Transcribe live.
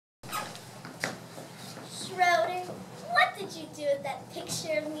did you do with that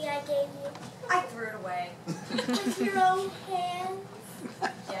picture of me I gave you? I threw it away. With your own hands?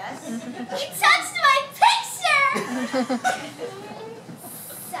 Yes? You touched my picture!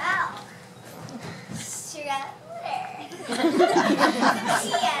 So, Schroeder.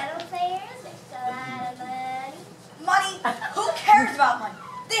 Piano players make a lot of money. Money? Who cares about money?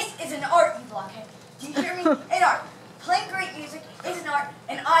 This is an art, you blockhead. Do you hear me? An art. Playing great music is an art,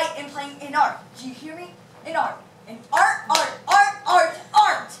 and I am playing an art. Do you hear me? An art. An art, art, art, art,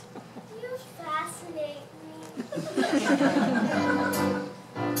 art! You fascinate me.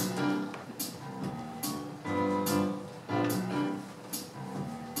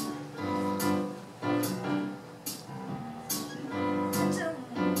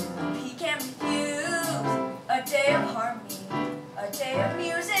 He can't refuse a day of harmony, a day of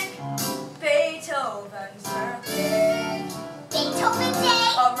music, Beethoven's birthday. Beethoven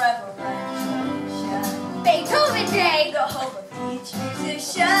Day! A reverential Beethoven Day! the hope of each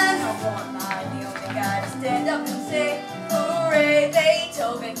musician. No more mind, the only guy to stand up and say, hooray,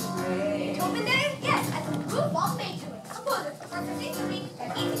 Beethoven, hooray. Beethoven Day? Yes, as a group of Beethoven, composer for Symphony in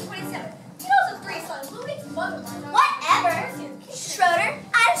 1827. He knows the 3 songs, Louis' mother. Whatever! Schroeder,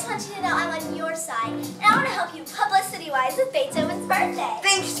 I just want you to know I'm on your side, and I want to help you publicity-wise with Beethoven's birthday.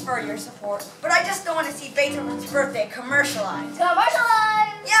 Thanks for your support, but I just don't want to see Beethoven's birthday commercialized.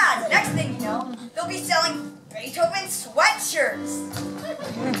 Commercialize! Yeah, next thing you know, they'll be selling Beethoven sweatshirts.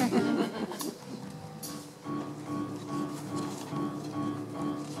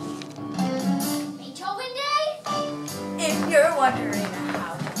 Beethoven Day? If you're wondering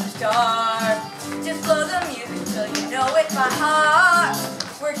how to start, just blow the music till you know it by heart.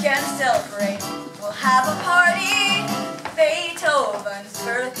 We're gonna celebrate, we'll have a party, Beethoven's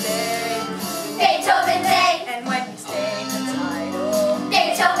birthday. Beethoven Day! And when you sing the title,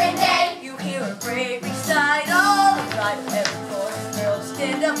 Beethoven Day! you hear a great recital. Right with every chorus, girls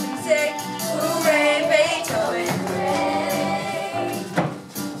stand up and say, hooray, Beethoven, hooray.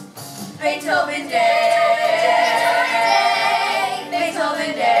 Beethoven Day!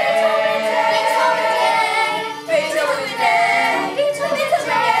 Beethoven Day! Beethoven Day! Beethoven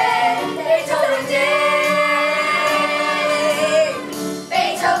Day!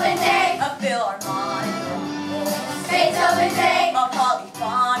 Beethoven Day! A philharmonic rumble, Beethoven Day! a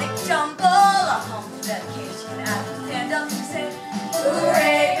polyphonic jumble, a humble dedication as we stand up and say,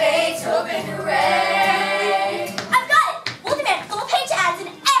 hooray, Beethoven, hooray! I've got it! We'll demand full-page ads in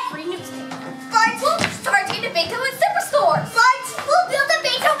every newspaper. Fight! We'll start into Beethoven superstores. Fight! We'll build a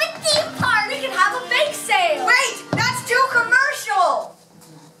Beethoven theme park. We can have a bake sale. Wait! That's too commercial!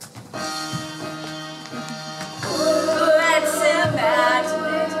 Let's imagine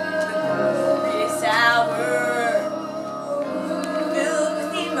it, the glorious hour, filled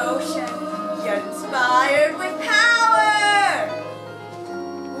with emotion, yet inspired with power,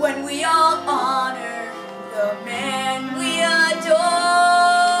 when we all honor the man we adore.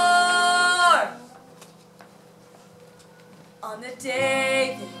 On the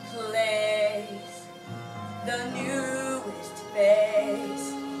day they place the newest face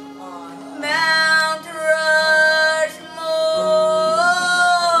on Mount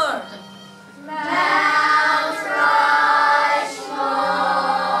Rushmore. Mount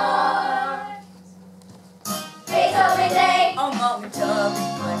Rushmore. Beethoven Day. A moment of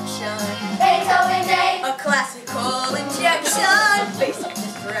reflection, Beethoven Day. a classical injection, facing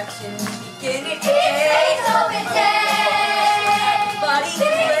this direction, we begin it It's today. Beethoven Day. Body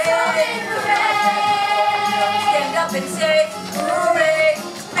Beethoven play, Hooray. stand up and say, hooray.